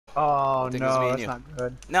Oh I think it's me no, and that's you. not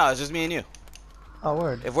good. No, it's just me and you. Oh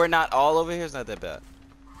word. If we're not all over here, it's not that bad.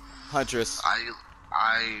 Huntress.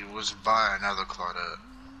 I was by another Claudette.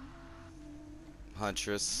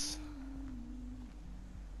 Huntress.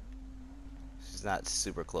 She's not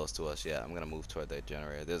super close to us yet. I'm gonna move toward that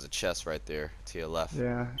generator. There's a chest right there to your left.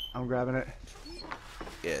 Yeah, I'm grabbing it.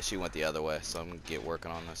 Yeah, she went the other way, so I'm gonna get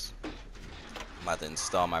working on this. I'm about to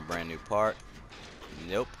install my brand new part.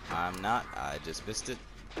 Nope, I'm not. I just missed it.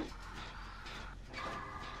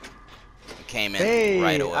 It came in right Hey,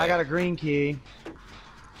 I away. got a green key.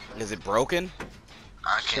 Is it broken?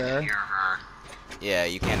 I can Sure. hear her. Yeah,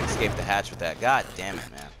 you can't escape the hatch with that. God damn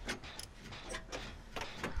it, man.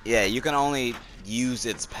 Yeah, you can only use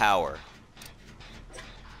its power.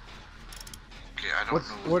 Okay, I don't What's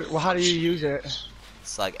know what? Well, how do you use it?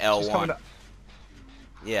 It's like She's coming L1. to,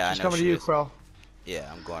 Yeah, I she's know coming to she you, is. Quill.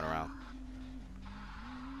 Yeah, I'm going around.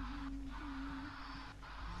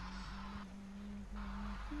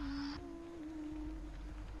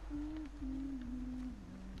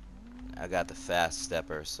 I got the fast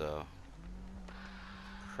stepper, so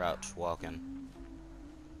crouch walking,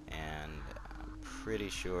 and I'm pretty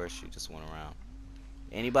sure she just went around.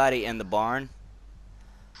 Anybody in the barn?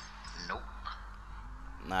 Nope.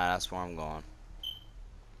 Nah, that's where I'm going.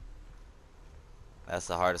 That's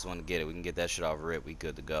the hardest one to get it. We can get that shit off rip. We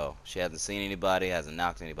good to go. She hasn't seen anybody, hasn't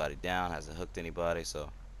knocked anybody down, hasn't hooked anybody,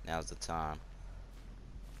 so now's the time.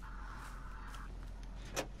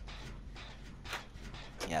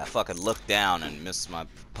 Yeah, I fucking looked down and missed my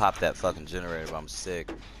pop that fucking generator, but I'm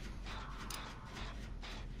sick.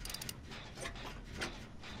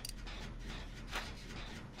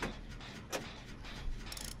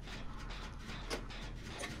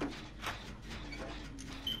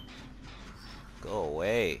 Go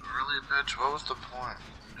away. Really, bitch? What was the point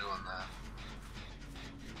of doing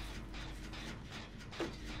that?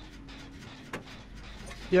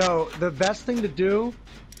 Yo, the best thing to do.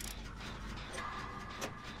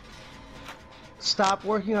 Stop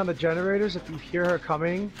working on the generators if you hear her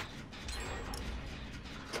coming.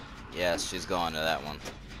 Yes, she's going to that one.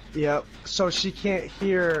 Yep. So she can't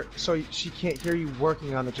hear. So she can't hear you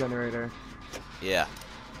working on the generator. Yeah,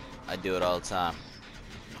 I do it all the time.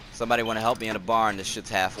 Somebody want to help me in a barn? This shit's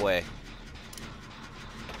halfway.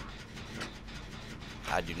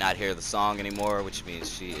 I do not hear the song anymore, which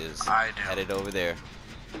means she is headed over there.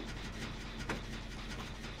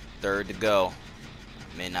 Third to go.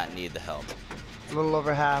 May not need the help. A little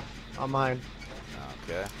over half on mine.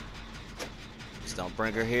 Okay. Just don't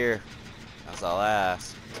bring her here. That's all I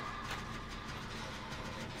ask.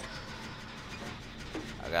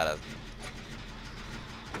 I got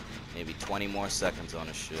maybe 20 more seconds on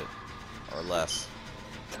this shit. Or less.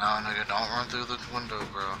 No, nigga, don't run through the window,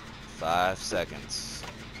 bro. 5 seconds.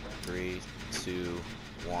 3, 2,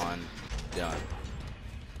 1, done.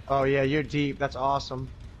 Oh yeah, you're deep. That's awesome.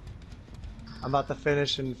 I'm about to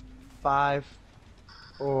finish in 5,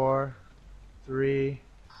 4, 3,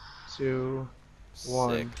 2,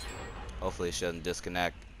 1. Sick. Hopefully she doesn't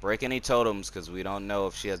disconnect. Break any totems, because we don't know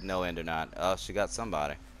if she has no end or not. Oh, she got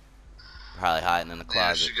somebody. Probably hiding in the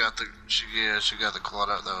closet. Yeah, she got the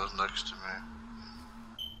Claudette that was next to me.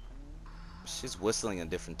 She's whistling a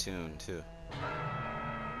different tune, too.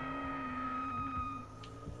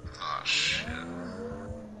 Oh, shit.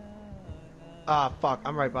 Ah, fuck.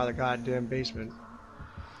 I'm right by the goddamn basement.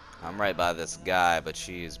 I'm right by this guy, but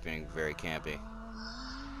she is being very campy.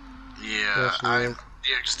 Yeah, yeah,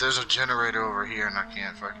 because there's a generator over here and I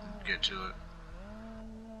can't fucking get to it.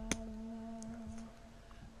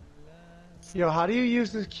 Yo, how do you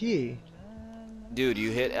use this key? Dude,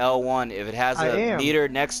 you hit L1 if it has a meter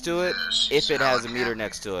next to it. If it has a meter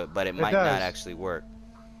next to it, but it might not actually work.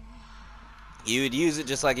 You would use it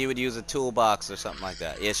just like you would use a toolbox or something like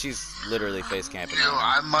that. Yeah, she's literally face camping. Yo,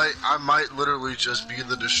 I might literally just be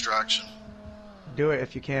the distraction. Do it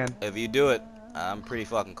if you can. If you do it, I'm pretty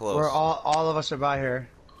fucking close. We're all of us are by here.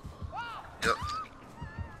 Yep.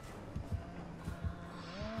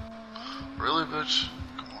 Really, bitch?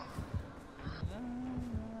 Come on.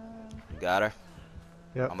 You got her?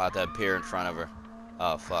 Yep. I'm about to appear in front of her.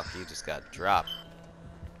 Oh fuck, you just got dropped.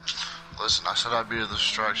 Listen, I said I'd be a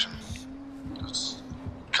distraction. That's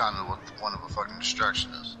kind of what one of a fucking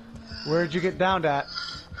distraction is. Where'd you get downed at?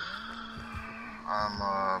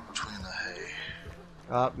 I'm between the hay.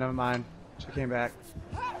 Oh, never mind. She came back.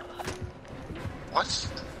 What?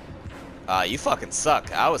 You fucking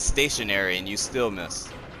suck. I was stationary and you still missed.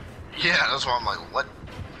 Yeah, that's why I'm like, what?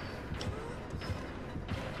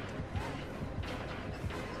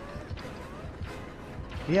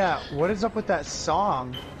 Yeah, what is up with that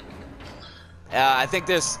song? I think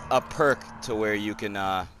there's a perk to where you can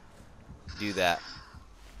do that.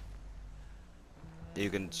 You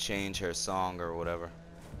can change her song or whatever.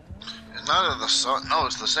 It's not the song. No,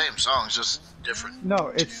 it's the same song. It's just different.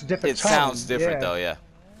 No, it's different. It sounds different though, yeah.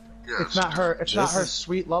 Yeah, it's not her. It's not her is...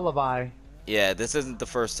 sweet lullaby. Yeah, this isn't the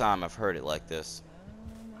first time I've heard it like this.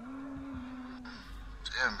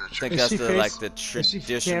 Damn, bitch. I think that's the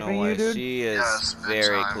traditional way. She is yes,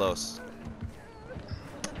 very close.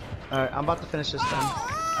 Alright, I'm about to finish this thing.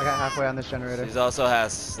 I got halfway on this generator. She also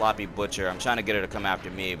has Sloppy Butcher. I'm trying to get her to come after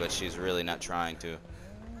me, but she's really not trying to.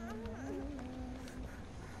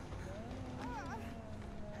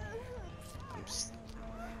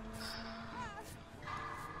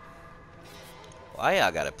 Why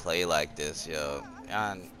y'all gotta play like this, yo?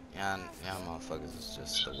 Y'all motherfuckers is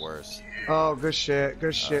just the worst. Oh, good shit.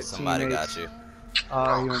 Good shit, somebody teammates. got you.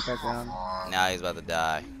 Oh, he went back down. Now he's about to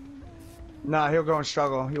die. Nah, he'll go and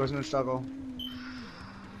struggle. He wasn't in struggle.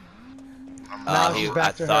 Now he's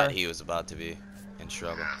back to her. I thought he was about to be in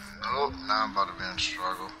struggle. Oh, now I'm about to be in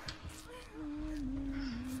struggle.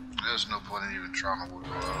 There's no point in even trying to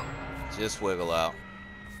wiggle out. Just wiggle out.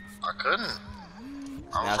 I couldn't.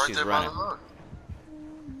 I now was right she's there running. by the hook.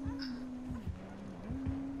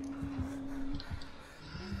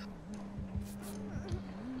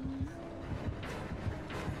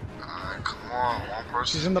 Alright, come on. One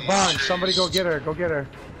person. She's in the barn. Somebody go get her. Go get her.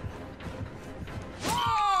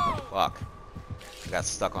 Fuck. I got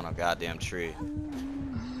stuck on a goddamn tree.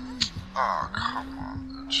 Oh, come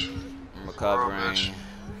on, bitch. I'm recovering.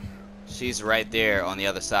 She's right there on the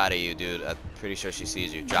other side of you, dude. I'm pretty sure she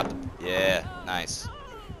sees you. Drop the... Yeah, nice.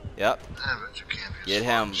 Yep. Damn it, you can't be Get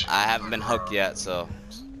him. I haven't been hooked yet, so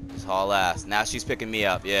just haul ass. Now she's picking me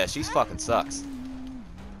up. Yeah, she's fucking sucks.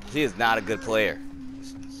 She is not a good player.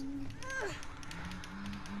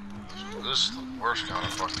 This is the worst kind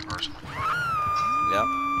of fucking person. Yep.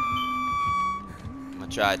 I'm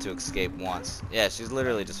gonna try to escape once. Yeah, she's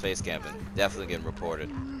literally just face camping. Definitely getting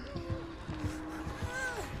reported.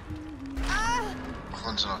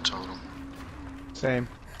 Cleansing a totem. Same.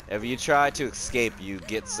 If you try to escape, you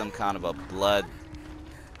get some kind of a blood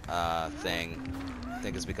thing. I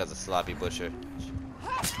think it's because of Sloppy Butcher.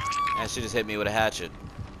 And she just hit me with a hatchet.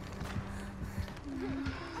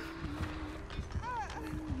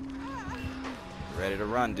 Ready to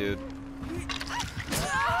run, dude.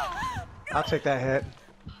 I'll take that hit.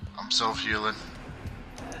 I'm self-healing.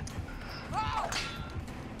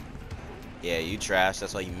 Yeah, you trash.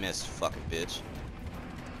 That's why you missed, fucking bitch.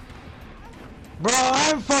 Bro,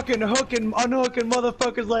 I'm fucking unhooking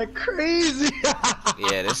motherfuckers like crazy.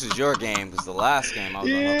 Yeah, this is your game, because the last game I was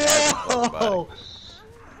unhooking everybody.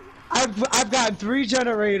 I've gotten 3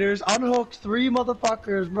 generators, unhooked 3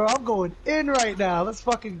 motherfuckers, bro. I'm going in right now. Let's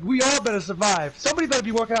fucking, we all better survive. Somebody better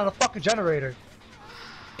be working on a fucking generator.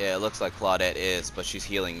 Yeah, it looks like Claudette is, but she's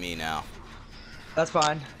healing me now. That's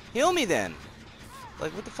fine. Heal me then.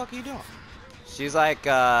 Like, what the fuck are you doing? She's like,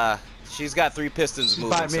 she's got 3 pistons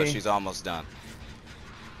moving, so she's almost done.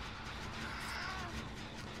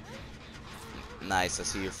 Nice, I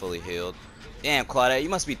see you're fully healed. Damn, Claudette, you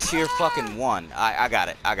must be tier fucking 1. I got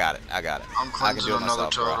it. I'm I can do it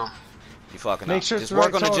myself, bro. You fucking Make up. sure Just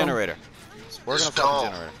work on the generator. Just work on the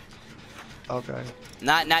fucking generator. Okay.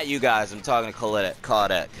 Not you guys. I'm talking to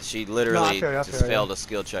Claudette, because she literally just failed a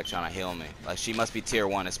skill check trying to heal me. Like, she must be tier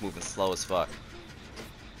 1. It's moving slow as fuck.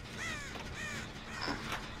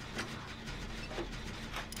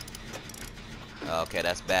 Okay,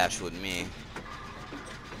 that's bash with me.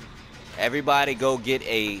 Everybody go get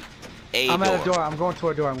a door. I'm at a door. I'm going to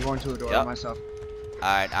a door. I'm going to a door myself.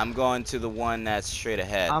 Alright, I'm going to the one that's straight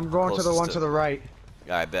ahead. I'm going to the one to the right.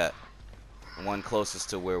 Alright, bet. The one closest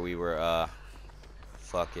to where we were,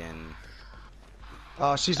 fucking...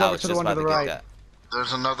 She's over to the one to the right.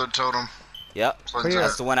 There's another totem. Yep,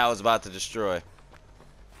 that's the one I was about to destroy.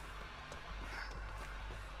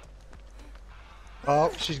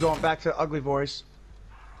 Oh, she's going back to ugly voice.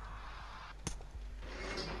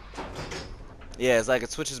 Yeah, it's like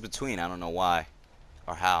it switches between. I don't know why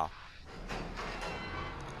or how.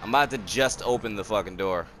 I'm about to just open the fucking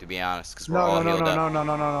door, to be honest, because we're all healed up.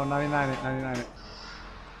 No, 99 it, 99 it.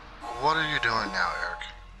 What are you doing now, Eric?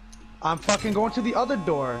 I'm fucking going to the other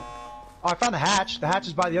door. Oh, I found the hatch. The hatch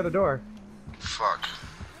is by the other door. Fuck.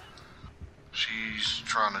 She's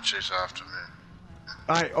trying to chase after me.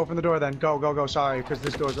 Alright, open the door then. Go. Sorry, because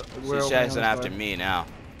this door's... She's chasing after me now.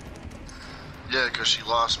 Yeah, because she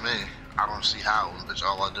lost me. I don't see how, bitch.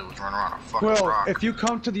 All I did was run around a fucking rock. If you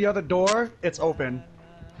come to the other door, it's open.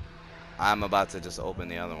 I'm about to just open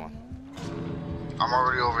the other one. I'm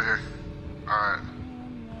already over here. Alright.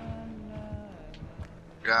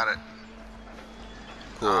 Got it.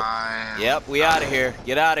 Cool. Yep, we out of here.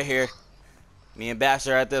 Get out of here. Me and Bash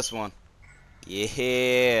are at this one.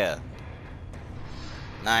 Yeah.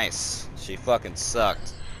 Nice. She fucking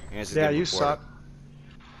sucked. Yeah, you suck.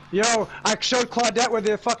 Yo, I showed Claudette where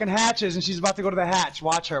the fucking hatch is, and she's about to go to the hatch.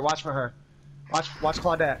 Watch her. Watch for her. Watch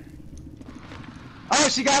Claudette. Oh,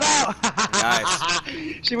 she got out!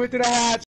 Nice. She went to the hatch.